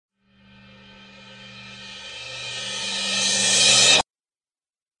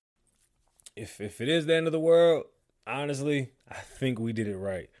if it is the end of the world, honestly, I think we did it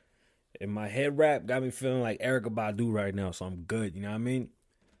right. And my head wrap got me feeling like Erykah Badu right now, so I'm good. You know what I mean?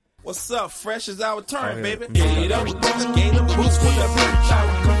 What's up? Fresh is our turn, baby. Get up, gain the boots with the bitch out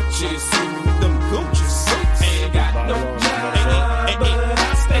Gucci suit. Them Gucci suits. Ain't got no job, but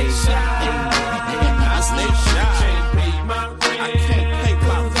I stay shy. I stay shy. Can't pay my rent. I can't pay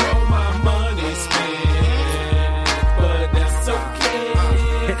my rent. My money spent, but that's okay,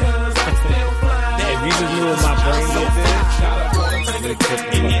 cause I'm still flying. If you just knew what my brain looked at,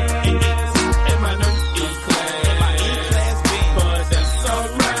 and my nerve E-class. And my E-class being, but that's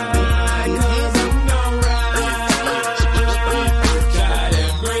alright, cause I'm alright.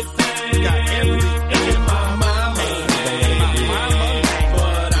 Got everything, in my mama,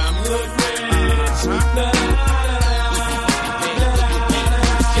 but I'm good rich.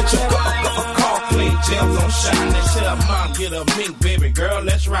 Get your car clean, gels on shine, and tell mom get a mink, baby girl,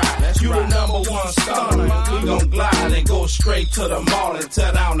 let's ride. You the number one star, we gon' glide and go straight to the mall and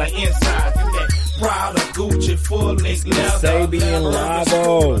tear down the inside. Prada, Gucci, full length leather. Sabian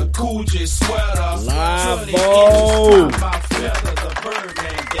Lavo. Gucci sweater. Lavo.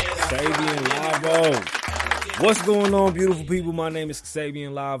 Sabian Lavo. What's going on, beautiful people? My name is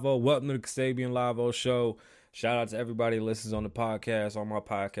Kasabian Lavo. Welcome to the Kasabian Lavo Show. Shout out to everybody that listens on the podcast, all my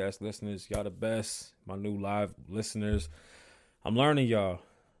podcast listeners. Y'all the best. My new live listeners. I'm learning y'all.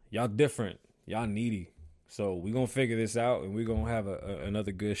 Y'all different. Y'all needy. So we're going to figure this out, and we're going to have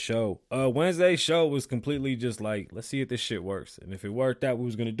another good show. Wednesday's show was completely just like, let's see if this shit works. And if it worked out, we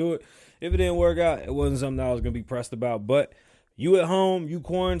was going to do it. If it didn't work out, it wasn't something I was going to be pressed about. But you at home, you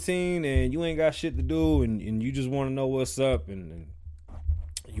quarantine, and you ain't got shit to do, and you just want to know what's up, and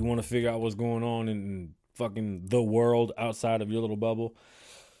you want to figure out what's going on in fucking the world outside of your little bubble.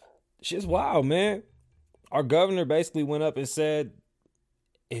 Shit's wild, man. Our governor basically went up and said,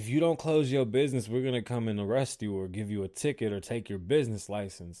 if you don't close your business, we're going to come and arrest you or give you a ticket or take your business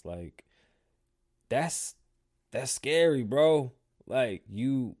license. Like, that's scary, bro. Like,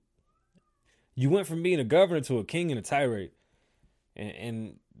 you went from being a governor to a king and a tirade.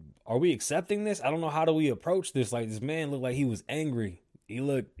 And are we accepting this? I don't know. How do we approach this? Like, this man looked like he was angry. He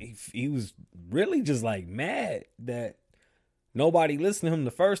was really just like mad that nobody listened to him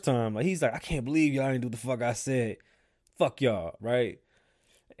the first time. Like, he's like, I can't believe y'all didn't do the fuck I said. Fuck y'all, right?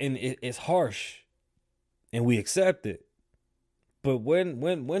 And it's harsh, and we accept it. But when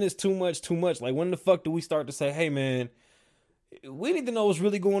is too much? Like, when the fuck do we start to say, hey, man, we need to know what's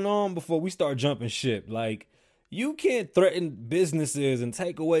really going on before we start jumping ship? Like, you can't threaten businesses and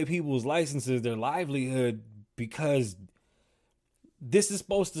take away people's licenses, their livelihood, because this is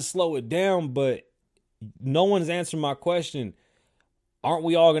supposed to slow it down, but no one's answering my question. Aren't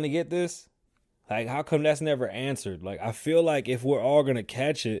we all going to get this? Like, how come that's never answered? Like, I feel like if we're all going to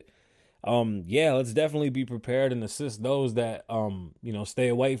catch it, let's definitely be prepared and assist those that, stay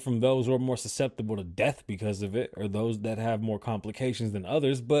away from those who are more susceptible to death because of it, or those that have more complications than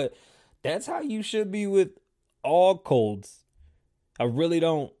others. But that's how you should be with all colds. I really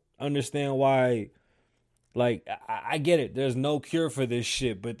don't understand why. Like, I get it. There's no cure for this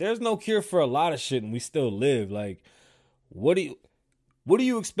shit, but there's no cure for a lot of shit, and we still live. Like, what do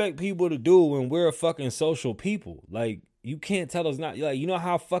you expect people to do when we're a fucking social people? Like, you can't tell us not. Like, you know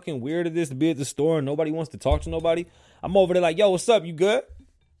how fucking weird it is to be at the store and nobody wants to talk to nobody? I'm over there like, yo, what's up? You good?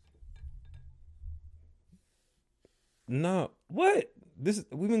 No. What?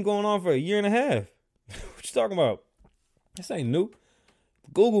 We've been going on for a year and a half. What you talking about? This ain't new.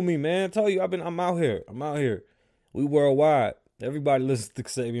 Google me, man. I tell you, I'm out here. We worldwide. Everybody listens to the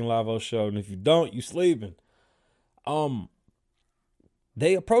Kasabian Lavo Show, and if you don't, you sleeping.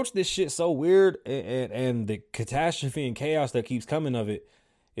 They approach this shit so weird, and the catastrophe and chaos that keeps coming of it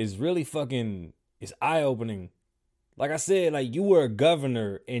is really fucking, it's eye-opening. Like I said, like, you were a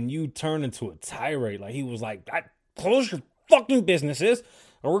governor and you turned into a tirade. Like, he was like, close your fucking businesses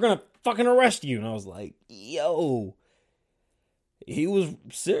or we're gonna fucking arrest you. And I was like, yo, he was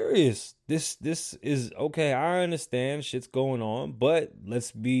serious. This is okay. I understand shit's going on, but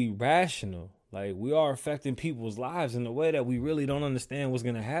let's be rational. Like, we are affecting people's lives in a way that we really don't understand what's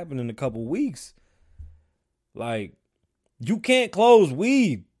going to happen in a couple weeks. Like, you can't close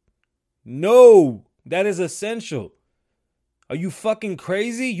weed. No, that is essential. Are you fucking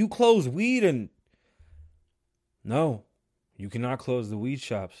crazy? You close weed and... No, you cannot close the weed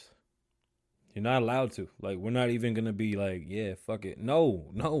shops. You're not allowed to. Like, we're not even going to be like, yeah, fuck it.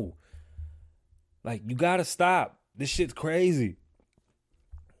 No. Like, you got to stop. This shit's crazy.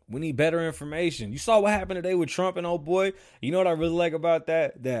 We need better information. You saw what happened today with Trump and old boy. You know what I really like about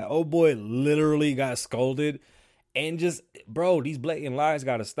that? That old boy literally got scolded And just, bro, these blatant lies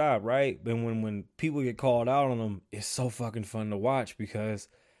got to stop, right? And when people get called out on them, it's so fucking fun to watch because,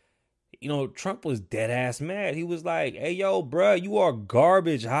 you know, Trump was dead ass mad. He was like, hey, yo, bro, you are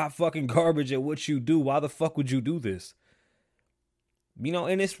garbage, hot fucking garbage at what you do. Why the fuck would you do this? You know,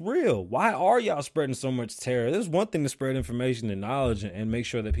 and it's real. Why are y'all spreading so much terror? There's one thing to spread information and knowledge and make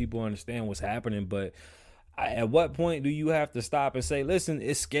sure that people understand what's happening. But at what point do you have to stop and say, listen,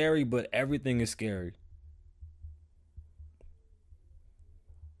 it's scary, but everything is scary?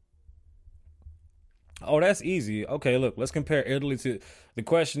 Oh, that's easy. Okay, look, let's compare Italy to. The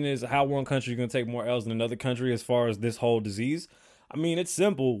question is how one country is going to take more L's than another country as far as this whole disease. I mean, it's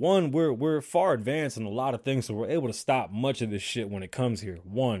simple. One, we're far advanced in a lot of things, so we're able to stop much of this shit when it comes here.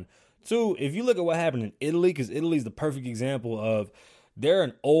 One. Two, if you look at what happened in Italy, because Italy's the perfect example of they're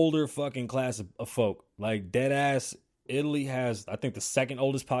an older fucking class of folk. Like, dead ass, Italy has, I think, the second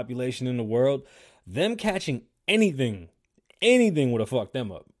oldest population in the world. Them catching anything would have fucked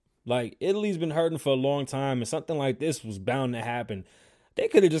them up. Like, Italy's been hurting for a long time, and something like this was bound to happen. They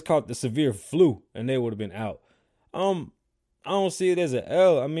could have just caught the severe flu, and they would have been out. I don't see it as an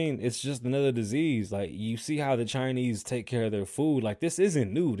L. I mean, it's just another disease. Like, you see how the Chinese take care of their food. Like, this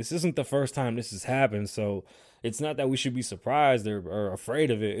isn't new. This isn't the first time this has happened. So it's not that we should be surprised or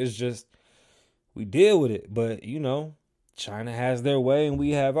afraid of it. It's just we deal with it. But, you know, China has their way and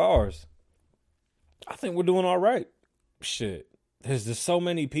we have ours. I think we're doing all right. Shit. There's just so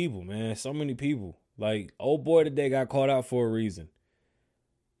many people, man. So many people. Like, old boy today got caught out for a reason.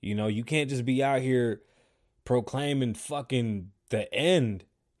 You know, you can't just be out here proclaiming fucking the end.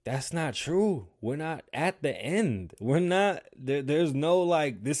 That's not true. We're not at the end. We're not, there's no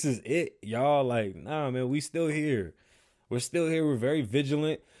like, this is it, y'all. Like, nah, man, we still here. We're still here. We're very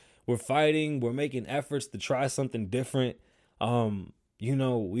vigilant. We're fighting. We're making efforts to try something different. You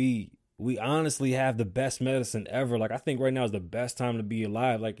know, we honestly have the best medicine ever. Like, I think right now is the best time to be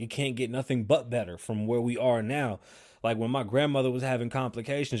alive. Like, it can't get nothing but better from where we are now. Like, when my grandmother was having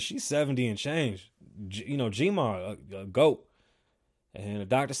complications, she's 70 and change. You know, Gma, a goat. And the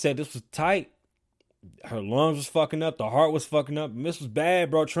doctor said this was tight. Her lungs was fucking up. The heart was fucking up. And this was bad,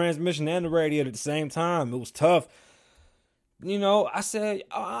 bro. Transmission and the radiator at the same time. It was tough. You know, I said,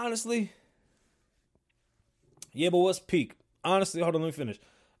 honestly, yeah, but what's peak? Honestly, hold on, let me finish.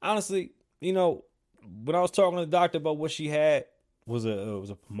 Honestly, you know, when I was talking to the doctor about what she had, was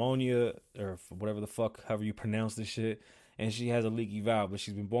a pneumonia or whatever the fuck, however you pronounce this shit. And she has a leaky valve, but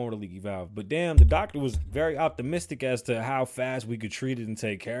she's been born with a leaky valve. But damn, the doctor was very optimistic as to how fast we could treat it and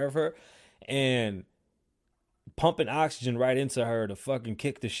take care of her. And pumping oxygen right into her to fucking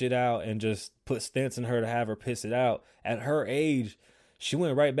kick the shit out and just put stents in her to have her piss it out. At her age, she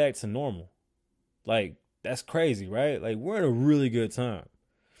went right back to normal. Like, that's crazy, right? Like, we're in a really good time.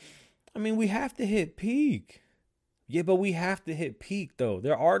 I mean, we have to hit peak. Yeah, but we have to hit peak, though.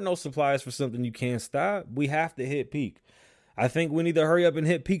 There are no supplies for something you can't stop. We have to hit peak. I think we need to hurry up and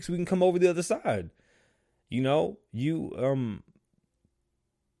hit peak so we can come over the other side. You know,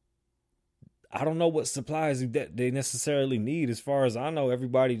 I don't know what supplies that they necessarily need. As far as I know,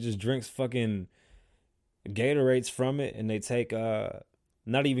 everybody just drinks fucking Gatorades from it, and they take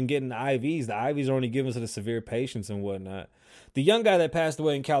not even getting the IVs. The IVs are only given to the severe patients and whatnot. The young guy that passed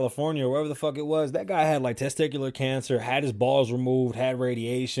away in California, or wherever the fuck it was, that guy had like testicular cancer, had his balls removed, had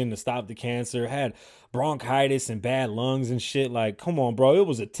radiation to stop the cancer, had bronchitis and bad lungs and shit. Like, come on, bro. It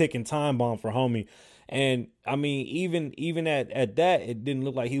was a ticking time bomb for homie. And I mean, even at that, it didn't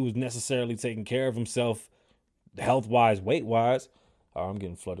look like he was necessarily taking care of himself health-wise, weight-wise. Oh, I'm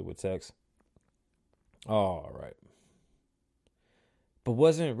getting flooded with texts. All right. But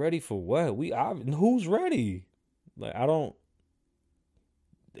wasn't ready for what? Who's ready? Like,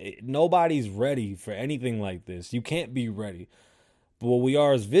 nobody's ready for anything like this. You can't be ready. But what we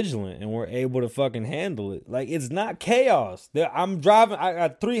are is vigilant, and we're able to fucking handle it. Like, it's not chaos. I'm driving. I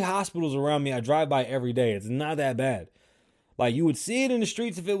got 3 hospitals around me. I drive by every day. It's not that bad. Like, you would see it in the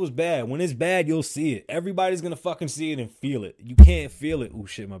streets if it was bad. When it's bad, you'll see it. Everybody's gonna fucking see it and feel it. You can't feel it. Oh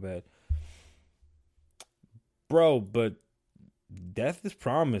shit, my bad. Bro, but death is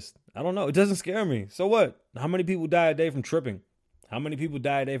promised. I don't know. It doesn't scare me. So what? How many people die a day from tripping? How many people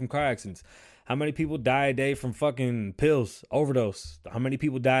die a day from car accidents? How many people die a day from fucking pills, overdose? How many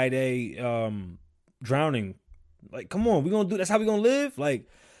people die a day drowning? Like, come on, that's how we gonna live? Like,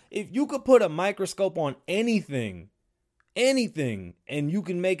 if you could put a microscope on anything, and you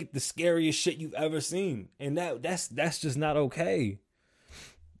can make it the scariest shit you've ever seen. And that's just not okay.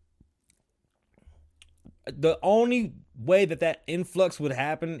 The only way that influx would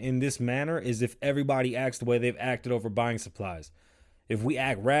happen in this manner is if everybody acts the way they've acted over buying supplies. If we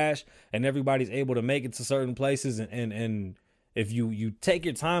act rash and everybody's able to make it to certain places, and if you take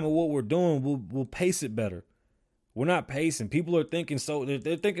your time in what we're doing, we'll pace it better. We're not pacing. People are thinking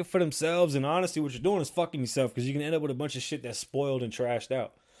they're thinking for themselves, and honestly, what you're doing is fucking yourself, because you can end up with a bunch of shit that's spoiled and trashed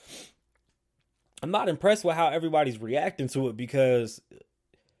out. I'm not impressed with how everybody's reacting to it, because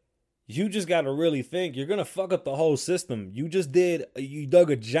you just got to really think. You're going to fuck up the whole system. You dug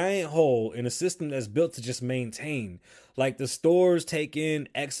a giant hole in a system that's built to just maintain. Like, the stores take in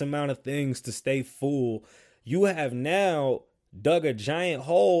X amount of things to stay full. You have now dug a giant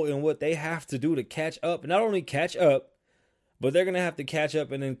hole in what they have to do to catch up. Not only catch up, but they're going to have to catch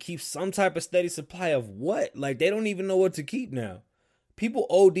up and then keep some type of steady supply of what? Like, they don't even know what to keep now. People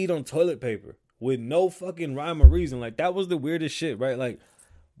OD'd on toilet paper with no fucking rhyme or reason. Like, that was the weirdest shit, right? Like,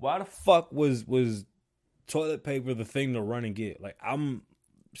 why the fuck was toilet paper the thing to run and get? Like, I'm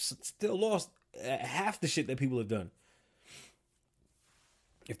still lost at half the shit that people have done.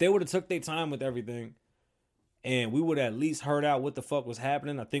 If they would have took their time with everything, and we would at least heard out what the fuck was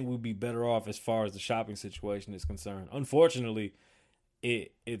happening, I think we'd be better off as far as the shopping situation is concerned. Unfortunately,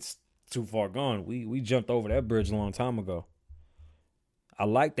 it's too far gone. We jumped over that bridge a long time ago. I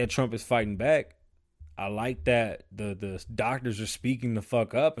like that Trump is fighting back. I like that the doctors are speaking the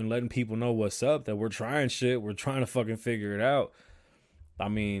fuck up and letting people know what's up, that we're trying shit. We're trying to fucking figure it out. I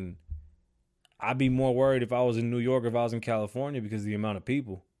mean, I'd be more worried if I was in New York or if I was in California, because of the amount of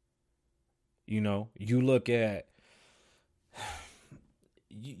people. You know, you look at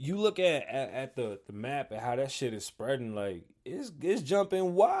the map and how that shit is spreading. Like, it's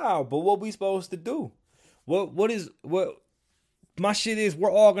jumping wild. But what we supposed to do? What my shit is,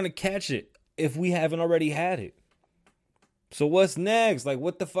 we're all gonna catch it if we haven't already had it. So what's next? Like,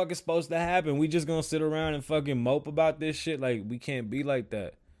 what the fuck is supposed to happen? We just gonna sit around and fucking mope about this shit? Like, we can't be like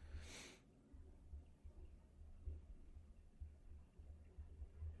that.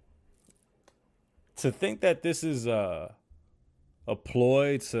 To think that this is a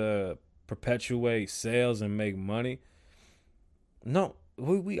ploy to perpetuate sales and make money. No,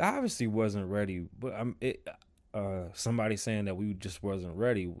 we obviously wasn't ready. But somebody saying that we just wasn't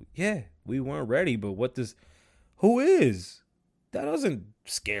ready. Yeah, we weren't ready. But who is? That doesn't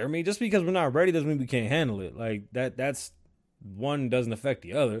scare me. Just because we're not ready doesn't mean we can't handle it. Like, that's one doesn't affect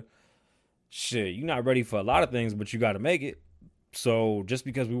the other. Shit, you're not ready for a lot of things, but you got to make it. So just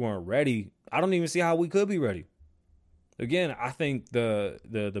because we weren't ready, I don't even see how we could be ready. Again, I think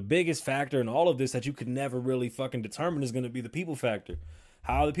the biggest factor in all of this that you could never really fucking determine is going to be the people factor.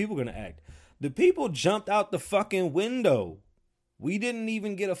 How are the people going to act? The people jumped out the fucking window. We didn't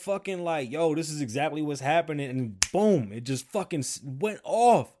even get a fucking like, yo, this is exactly what's happening. And boom, it just fucking went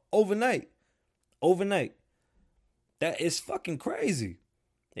off overnight. That is fucking crazy.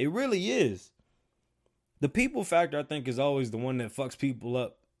 It really is. The people factor, I think, is always the one that fucks people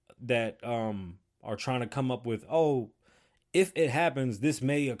up that are trying to come up with, oh, if it happens, this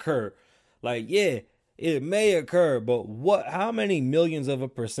may occur. Like, yeah, it may occur, but how many millions of a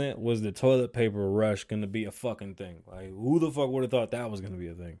 % was the toilet paper rush going to be a fucking thing? Like, who the fuck would have thought that was going to be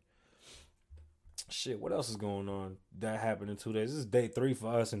a thing? Shit, what else is going on that happened in 2 days? This is day 3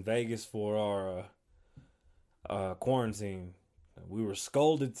 for us in Vegas for our quarantine. We were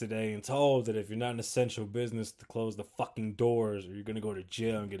scolded today and told that if you're not an essential business, to close the fucking doors or you're going to go to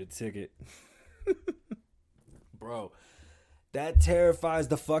jail and get a ticket. Bro, that terrifies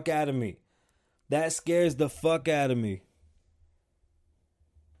the fuck out of me. That scares the fuck out of me.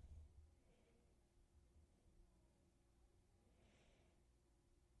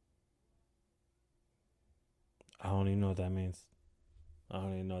 I don't even know what that means.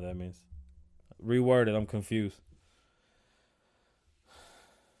 Reword it, I'm confused.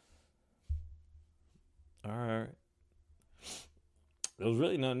 All right. There was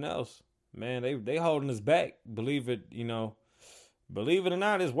really nothing else. Man, they holding us back. Believe it or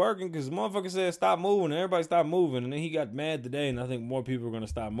not, it's working, because the motherfucker said stop moving, and everybody stopped moving, and then he got mad today, and I think more people are going to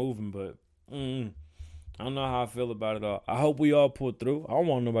stop moving, but I don't know how I feel about it all. I hope we all pull through. I don't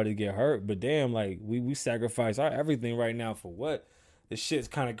want nobody to get hurt, but damn, like, we sacrifice our everything right now for what? This shit's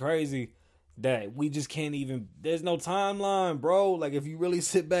kind of crazy that we just can't even, there's no timeline, bro. Like, if you really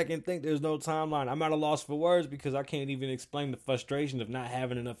sit back and think there's no timeline, I'm at a loss for words, because I can't even explain the frustration of not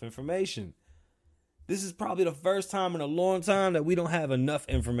having enough information. This is probably the first time in a long time that we don't have enough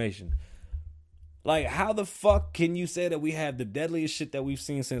information. Like, how the fuck can you say that we have the deadliest shit that we've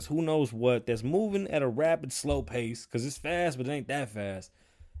seen since who knows what, that's moving at a rapid, slow pace? Because it's fast, but it ain't that fast.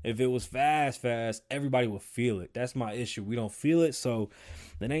 If it was fast, everybody would feel it. That's my issue. We don't feel it, so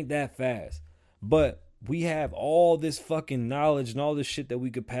it ain't that fast. But we have all this fucking knowledge and all this shit that we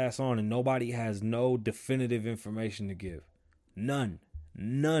could pass on, and nobody has no definitive information to give. None.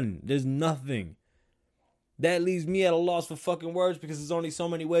 There's nothing. That leaves me at a loss for fucking words because there's only so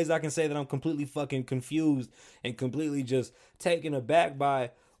many ways I can say that I'm completely fucking confused and completely just taken aback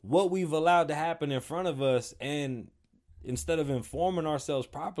by what we've allowed to happen in front of us. And instead of informing ourselves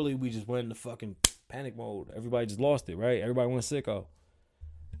properly, we just went into fucking panic mode. Everybody just lost it, right? Everybody went sicko.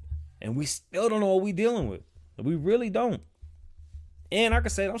 And we still don't know what we dealing with. We really don't. And I can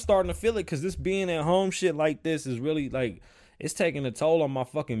say I'm starting to feel it because this being at home shit like this is really like, it's taking a toll on my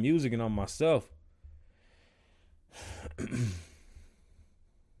fucking music and on myself.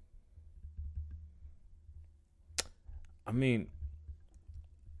 I mean,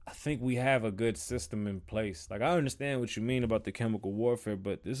 I think we have a good system in place. Like, I understand what you mean about the chemical warfare,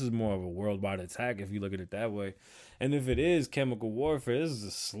 but this is more of a worldwide attack if you look at it that way. And if it is chemical warfare, this is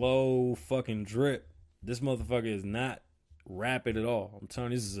a slow fucking drip. This motherfucker is not rapid at all. I'm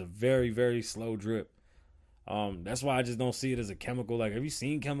telling you, this is a very, very slow drip. That's why I just don't see it as a chemical. Like, have you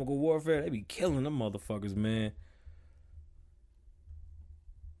seen chemical warfare? They be killing them motherfuckers, man.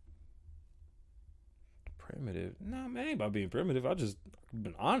 Primitive. Nah, man, ain't about being primitive. I've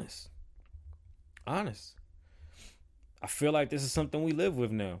been honest. I feel like this is something we live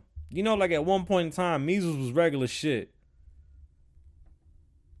with now. You know, like at one point in time, measles was regular shit.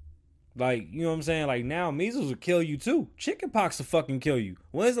 Like, you know what I'm saying? Like now, measles will kill you too. Chickenpox will fucking kill you.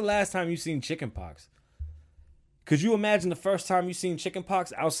 When's the last time you seen chickenpox? Could you imagine the first time you seen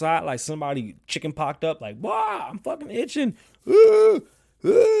chickenpox outside? Like somebody chickenpoxed up, like, wow, I'm fucking itching.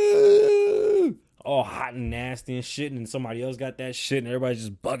 All hot and nasty and shit, and somebody else got that shit, and everybody's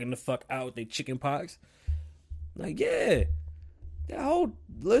just bugging the fuck out with their chicken pox. Like, yeah, that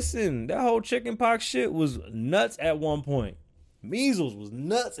whole chicken pox shit was nuts at one point. Measles was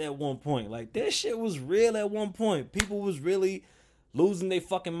nuts at one point. Like, this shit was real at one point. People was really losing their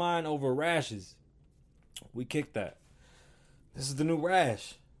fucking mind over rashes. We kicked that. This is the new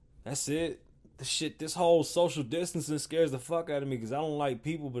rash. That's it. This whole social distancing scares the fuck out of me because I don't like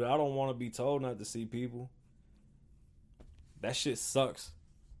people, but I don't want to be told not to see people. That shit sucks.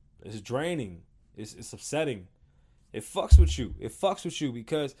 It's draining. It's upsetting. It fucks with you. It fucks with you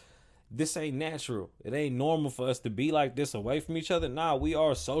because this ain't natural. It ain't normal for us to be like this away from each other. Nah, we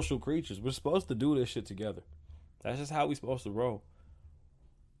are social creatures. We're supposed to do this shit together. That's just how we supposed to roll.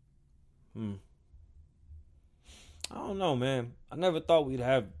 I don't know, man. I never thought we'd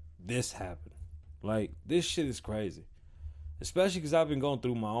have this happen. Like, this shit is crazy. Especially because I've been going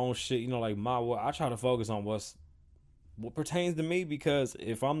through my own shit. You know, like I try to focus on what pertains to me because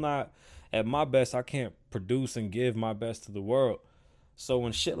if I'm not at my best, I can't produce and give my best to the world. So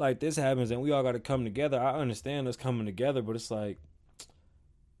when shit like this happens and we all got to come together, I understand us coming together, but it's like,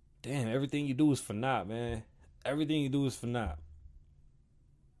 damn, everything you do is for naught, man. Everything you do is for naught.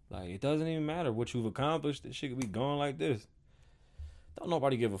 Like, it doesn't even matter what you've accomplished. This shit could be going like this. Don't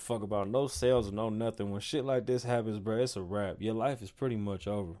nobody give a fuck about no sales or no nothing. When shit like this happens, bro, it's a wrap. Your life is pretty much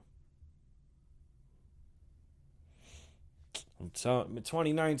over. I'm telling you,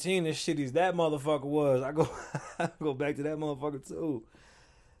 2019, as shitty as that motherfucker was, I go back to that motherfucker too.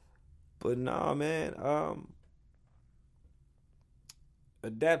 But nah, man,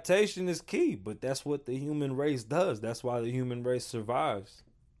 adaptation is key, but that's what the human race does. That's why the human race survives.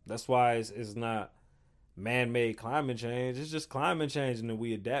 That's why it's not man-made climate change. It's just climate change, and then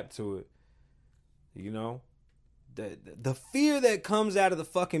we adapt to it. You know, the fear that comes out of the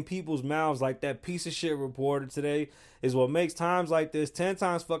fucking people's mouths, like that piece of shit reporter today, is what makes times like this 10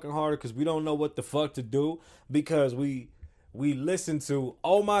 times fucking harder because we don't know what the fuck to do because we listen to,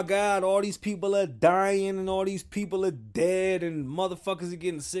 oh my God, all these people are dying and all these people are dead and motherfuckers are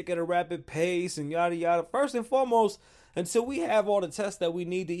getting sick at a rapid pace and yada yada. First and foremost, until we have all the tests that we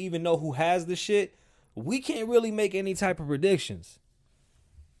need to even know who has the shit, we can't really make any type of predictions.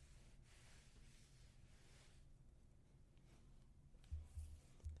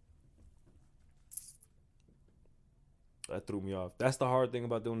 That threw me off. That's the hard thing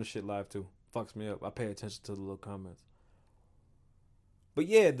about doing this shit live too. Fucks me up. I pay attention to the little comments. But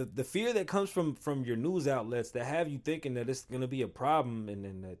yeah, the fear that comes from your news outlets that have you thinking that it's going to be a problem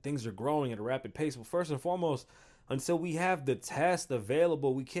and that things are growing at a rapid pace. Well, first and foremost, until we have the test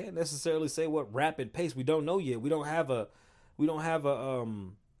available, we can't necessarily say what rapid pace. We don't know yet. We don't have a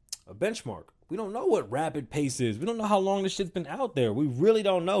benchmark. We don't know what rapid pace is. We don't know how long this shit's been out there. We really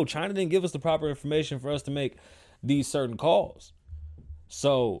don't know. China didn't give us the proper information for us to make these certain calls.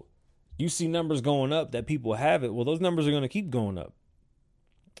 So you see numbers going up that people have it. Well, those numbers are going to keep going up.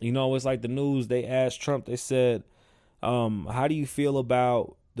 You know, it's like the news. They asked Trump, they said, how do you feel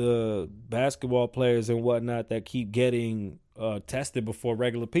about the basketball players and whatnot that keep getting tested before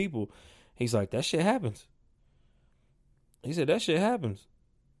regular people? He's like, that shit happens. He said that shit happens.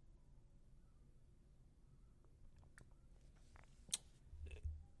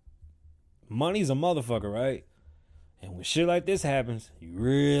 Money's a motherfucker, right? And when shit like this happens, you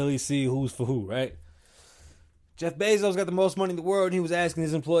really see who's for who, right? Jeff Bezos got the most money in the world, and he was asking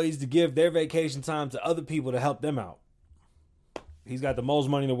his employees to give their vacation time to other people to help them out. He's got the most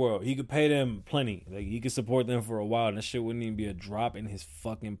money in the world. He could pay them plenty. Like, he could support them for a while, and that shit wouldn't even be a drop in his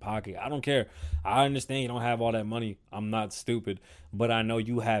fucking pocket. I don't care. I understand you don't have all that money. I'm not stupid. But I know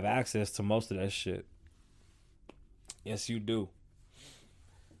you have access to most of that shit. Yes, you do.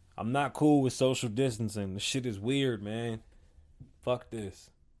 I'm not cool with social distancing. The shit is weird, man. Fuck this.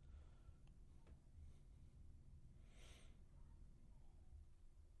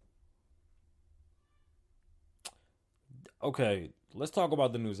 Okay, let's talk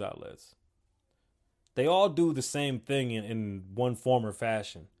about the news outlets. They all do the same thing in one form or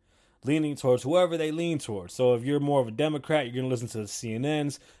fashion, leaning towards whoever they lean towards. So if you're more of a Democrat, you're going to listen to the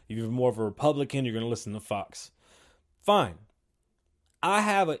CNNs. If you're more of a Republican, you're going to listen to Fox. Fine. I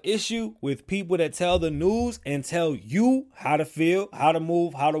have an issue with people that tell the news and tell you how to feel, how to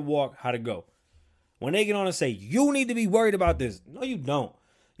move, how to walk, how to go. When they get on and say, you need to be worried about this. No, you don't.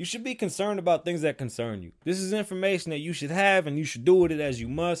 You should be concerned about things that concern you. This is information that you should have, and you should do with it as you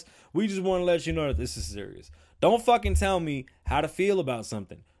must. We just want to let you know that this is serious. Don't fucking tell me how to feel about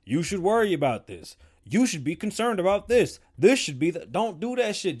something. You should worry about this. You should be concerned about this. This should be the... Don't do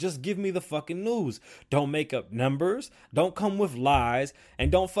that shit. Just give me the fucking news. Don't make up numbers. Don't come with lies.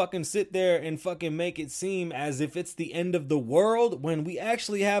 And don't fucking sit there and fucking make it seem as if it's the end of the world when we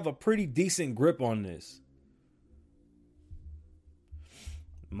actually have a pretty decent grip on this.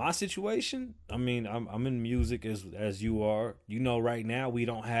 My situation, I mean, I'm in music as you are. You know, right now we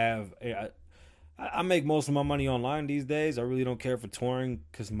don't have... I make most of my money online these days. I really don't care for touring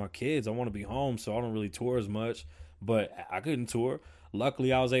because my kids, I want to be home, so I don't really tour as much. But I couldn't tour.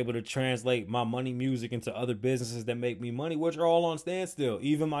 Luckily, I was able to translate my money music into other businesses that make me money, which are all on standstill.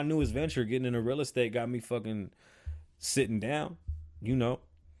 Even my newest venture, getting into real estate, got me fucking sitting down, you know.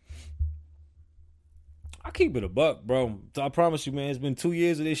 I keep it a buck, bro. I promise you, man, it's been 2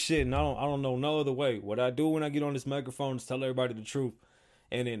 years of this shit, and I don't know no other way. What I do when I get on this microphone is tell everybody the truth.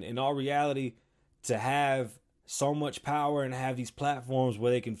 And in all reality, to have so much power and have these platforms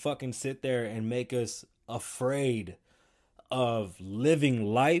where they can fucking sit there and make us afraid of living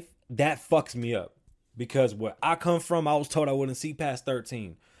life, that fucks me up. Because where I come from, I was told I wouldn't see past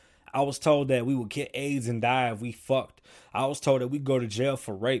 13. I was told that we would get AIDS and die if we fucked. I was told that we'd go to jail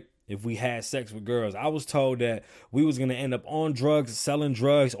for rape if we had sex with girls. I was told that we was going to end up on drugs, selling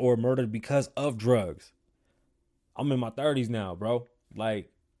drugs, or murdered because of drugs. I'm in my 30s now, bro. Like,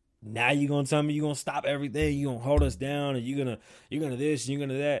 now you gonna tell me you gonna stop everything, you gonna hold us down, and you're gonna this, and you're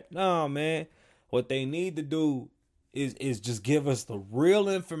gonna that. No, man. What they need to do is just give us the real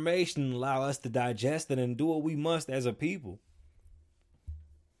information and allow us to digest it and do what we must as a people.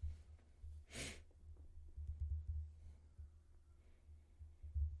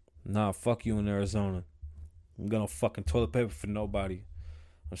 Nah, fuck you in Arizona. I'm gonna fucking toilet paper for nobody.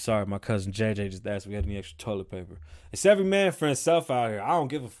 I'm sorry, my cousin JJ just asked if we had any extra toilet paper. It's every man for himself out here. I don't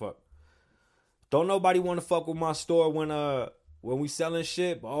give a fuck. Don't nobody want to fuck with my store when we selling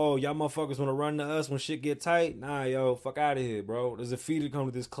shit. Oh, y'all motherfuckers want to run to us when shit get tight? Nah, yo, fuck out of here, bro. There's a fee to come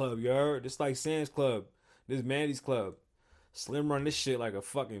to this club, you heard? This like Sam's Club. This Mandy's Club. Slim run this shit like a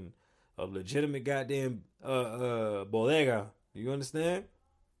legitimate goddamn bodega. You understand?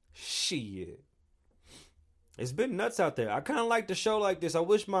 Shit. It's been nuts out there. I kind of like the show like this. I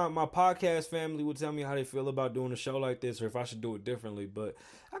wish my podcast family would tell me how they feel about doing a show like this or if I should do it differently. But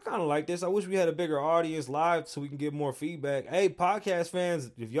I kind of like this. I wish we had a bigger audience live so we can get more feedback. Hey, podcast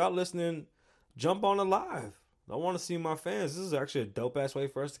fans, if y'all listening, jump on the live. I want to see my fans. This is actually a dope-ass way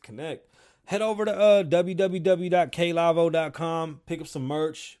for us to connect. Head over to www.klavo.com. Pick up some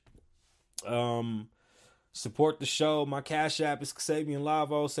merch. Support the show. My Cash App is Kasabian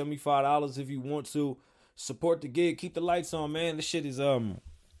Lavo. $75 if you want to. Support the gig. Keep the lights on, man. This shit is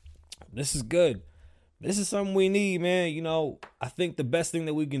this is good. This is something we need, man. You know, I think the best thing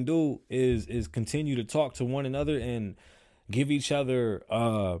that we can do is continue to talk to one another and give each other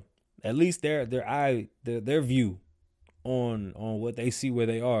at least their view on what they see where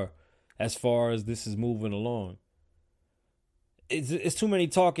they are as far as this is moving along. It's too many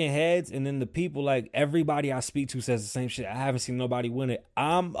talking heads, and then the people, like, everybody I speak to says the same shit. I haven't seen nobody win it.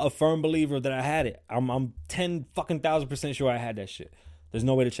 I'm a firm believer that I had it. I'm 10,000% sure I had that shit. There's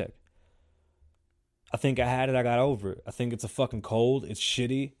no way to check. I think I had it. I got over it. I think it's a fucking cold. It's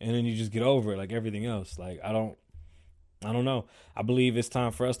shitty, and then you just get over it like everything else. Like, I don't I don't know. I believe it's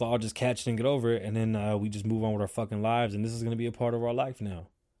time for us to all just catch it and get over it, and then we just move on with our fucking lives, and this is going to be a part of our life now.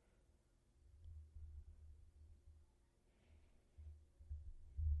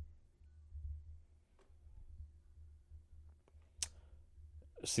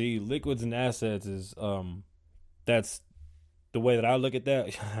 See, liquids and assets is that's the way that I look at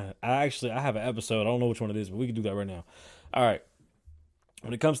that. I have an episode. I don't know which one it is, but we can do that right now. All right.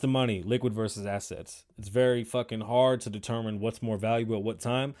 When it comes to money, liquid versus assets, it's very fucking hard to determine what's more valuable at what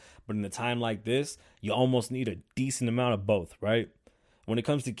time. But in a time like this, you almost need a decent amount of both, right? When it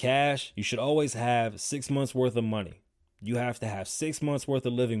comes to cash, you should always have 6 months worth of money. You have to have 6 months worth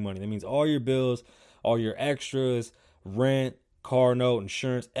of living money. That means all your bills, all your extras, rent, car note,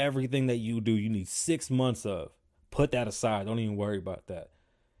 insurance, everything that you do, you need 6 months of. Put that aside. Don't even worry about that.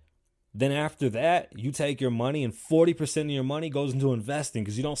 Then after that, you take your money and 40% of your money goes into investing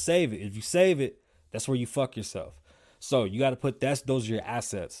because you don't save it. If you save it, that's where you fuck yourself. So you got to put those are your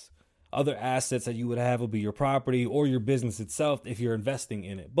assets. Other assets that you would have will be your property or your business itself if you're investing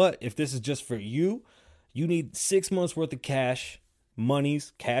in it. But if this is just for you, you need 6 months worth of cash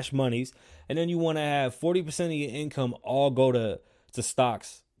monies, and then you want to have 40% of your income all go to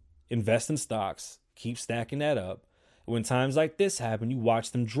stocks. Invest in stocks. Keep stacking that up. When times like this happen, you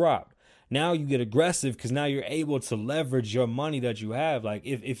watch them drop. Now you get aggressive because now you're able to leverage your money that you have. Like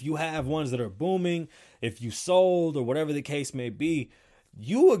if you have ones that are booming, if you sold or whatever the case may be,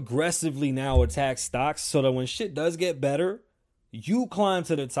 you aggressively now attack stocks so that when shit does get better, you climb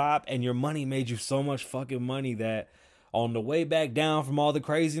to the top and your money made you so much fucking money that on the way back down from all the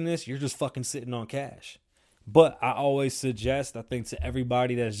craziness, you're just fucking sitting on cash. But I always suggest, I think to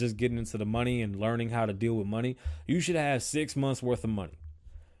everybody that's just getting into the money and learning how to deal with money, you should have 6 months worth of money.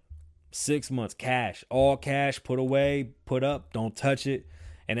 6 months cash, all cash, put away, put up, don't touch it.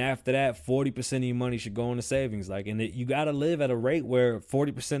 And after that, 40% of your money should go into savings. You got to live at a rate where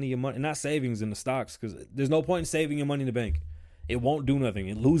 40% of your money, not savings in the stocks, because there's no point in saving your money in the bank. It won't do nothing.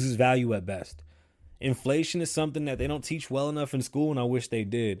 It loses value at best. Inflation is something that they don't teach well enough in school, and I wish they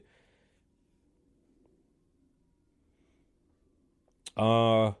did.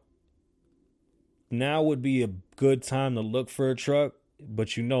 Now would be a good time to look for a truck,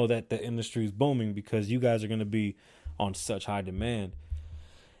 but you know that the industry is booming because you guys are going to be on such high demand.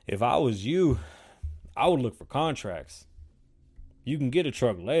 If I was you, I would look for contracts. You can get a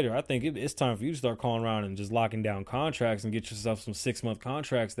truck later. I think it's time for you to start calling around and just locking down contracts and get yourself some 6 month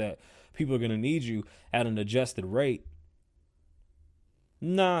contracts that people are going to need you at an adjusted rate.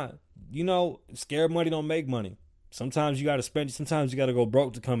 Nah, scared money don't make money. Sometimes you got to spend, sometimes you got to go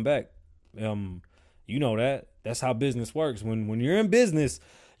broke to come back. You know that. That's how business works. When you're in business,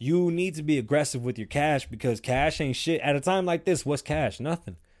 you need to be aggressive with your cash because cash ain't shit. At a time like this, what's cash?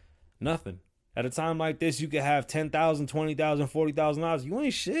 Nothing. At a time like this, you could have $10,000, $20,000, $40,000. You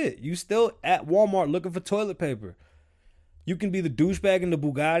ain't shit. You still at Walmart looking for toilet paper. You can be the douchebag in the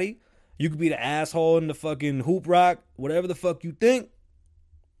Bugatti. You could be the asshole in the fucking hoop rock, whatever the fuck you think.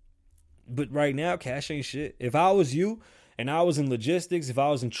 But right now, cash ain't shit. If I was you and I was in logistics, if I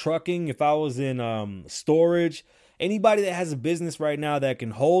was in trucking, if I was in storage, anybody that has a business right now that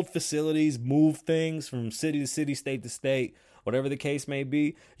can hold facilities, move things from city to city, state to state, whatever the case may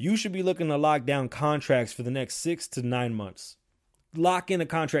be, you should be looking to lock down contracts for the next 6 to 9 months. Lock in a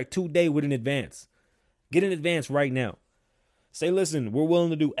contract today with an advance. Get an advance right now. Say, listen, we're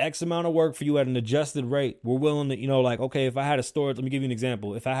willing to do X amount of work for you at an adjusted rate. We're willing to, okay, if I had a storage, let me give you an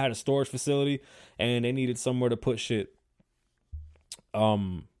example. If I had a storage facility and they needed somewhere to put shit,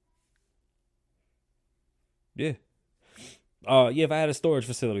 if I had a storage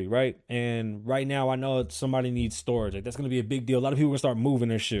facility, right? And right now I know somebody needs storage. Like, that's going to be a big deal. A lot of people are going to start moving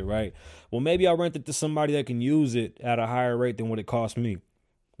their shit, right? Well, maybe I'll rent it to somebody that can use it at a higher rate than what it cost me.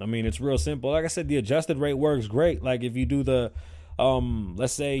 I mean, it's real simple. Like I said, the adjusted rate works great. Like if you do the,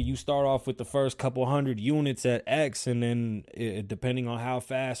 let's say you start off with the first couple hundred units at X, and then depending on how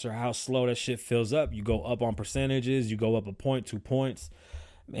fast or how slow that shit fills up, you go up on percentages, you go up a point, 2 points.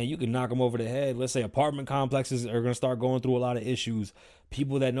 Man, you can knock them over the head. Let's say apartment complexes are going to start going through a lot of issues.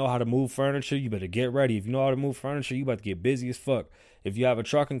 People that know how to move furniture, you better get ready. If you know how to move furniture, you about to get busy as fuck. If you have a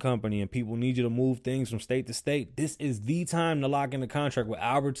trucking company and people need you to move things from state to state, this is the time to lock in a contract with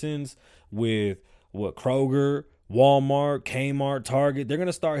Albertsons, with Kroger, Walmart, Kmart, Target. They're going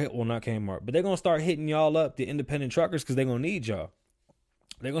to start not Kmart, but they're going to start hitting y'all up, the independent truckers, because they're going to need y'all.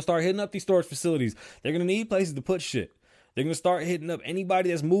 They're going to start hitting up these storage facilities. They're going to need places to put shit. They're going to start hitting up anybody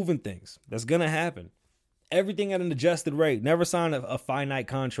that's moving things. That's going to happen. Everything at an adjusted rate. Never sign a finite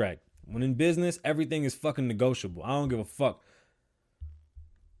contract. When in business, everything is fucking negotiable. I don't give a fuck.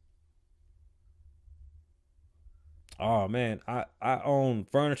 Oh man, I own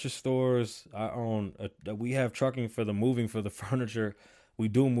furniture stores. We have trucking for the moving for the furniture. We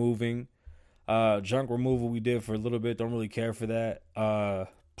do moving. Junk removal we did for a little bit. Don't really care for that.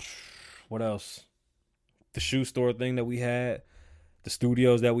 What else? The shoe store thing that we had, the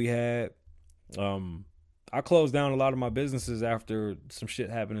studios that we had. I closed down a lot of my businesses after some shit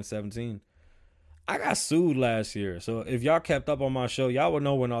happened in 2017. I got sued last year. So if y'all kept up on my show, y'all would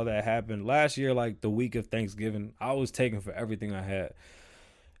know when all that happened. Last year, like the week of Thanksgiving, I was taken for everything I had.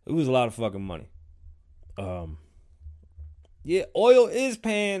 It was a lot of fucking money. Yeah, oil is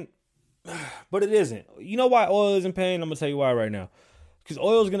paying, but it isn't. You know why oil isn't paying? I'm going to tell you why right now. Because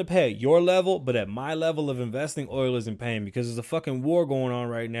oil is going to pay at your level, but at my level of investing, oil isn't paying because there's a fucking war going on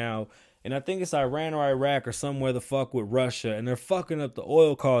right now. And I think it's Iran or Iraq or somewhere the fuck with Russia. And they're fucking up the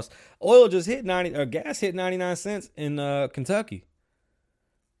oil costs. Oil just hit gas hit 99 cents in Kentucky.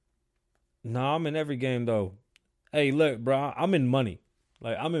 Nah, I'm in every game though. Hey, look, bro, I'm in money.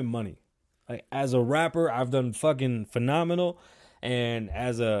 Like, I'm in money. Like, as a rapper, I've done fucking phenomenal. And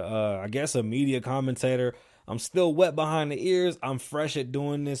as I guess a media commentator, I'm still wet behind the ears. I'm fresh at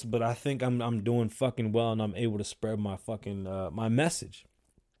doing this, but I think I'm doing fucking well and I'm able to spread my fucking my message.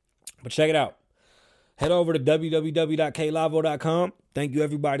 But check it out. Head over to www.klavo.com. Thank you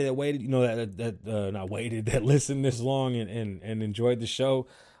everybody that waited, that listened this long and enjoyed the show.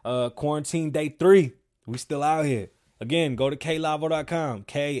 Quarantine day 3. We still out here. Again, go to klavo.com,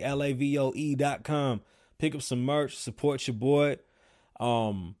 KLAVOE.com. Pick up some merch, support your boy.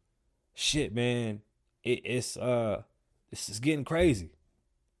 Shit, man. It's getting crazy.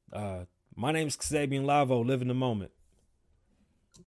 My name is Kasabian Lavo. Live in the moment.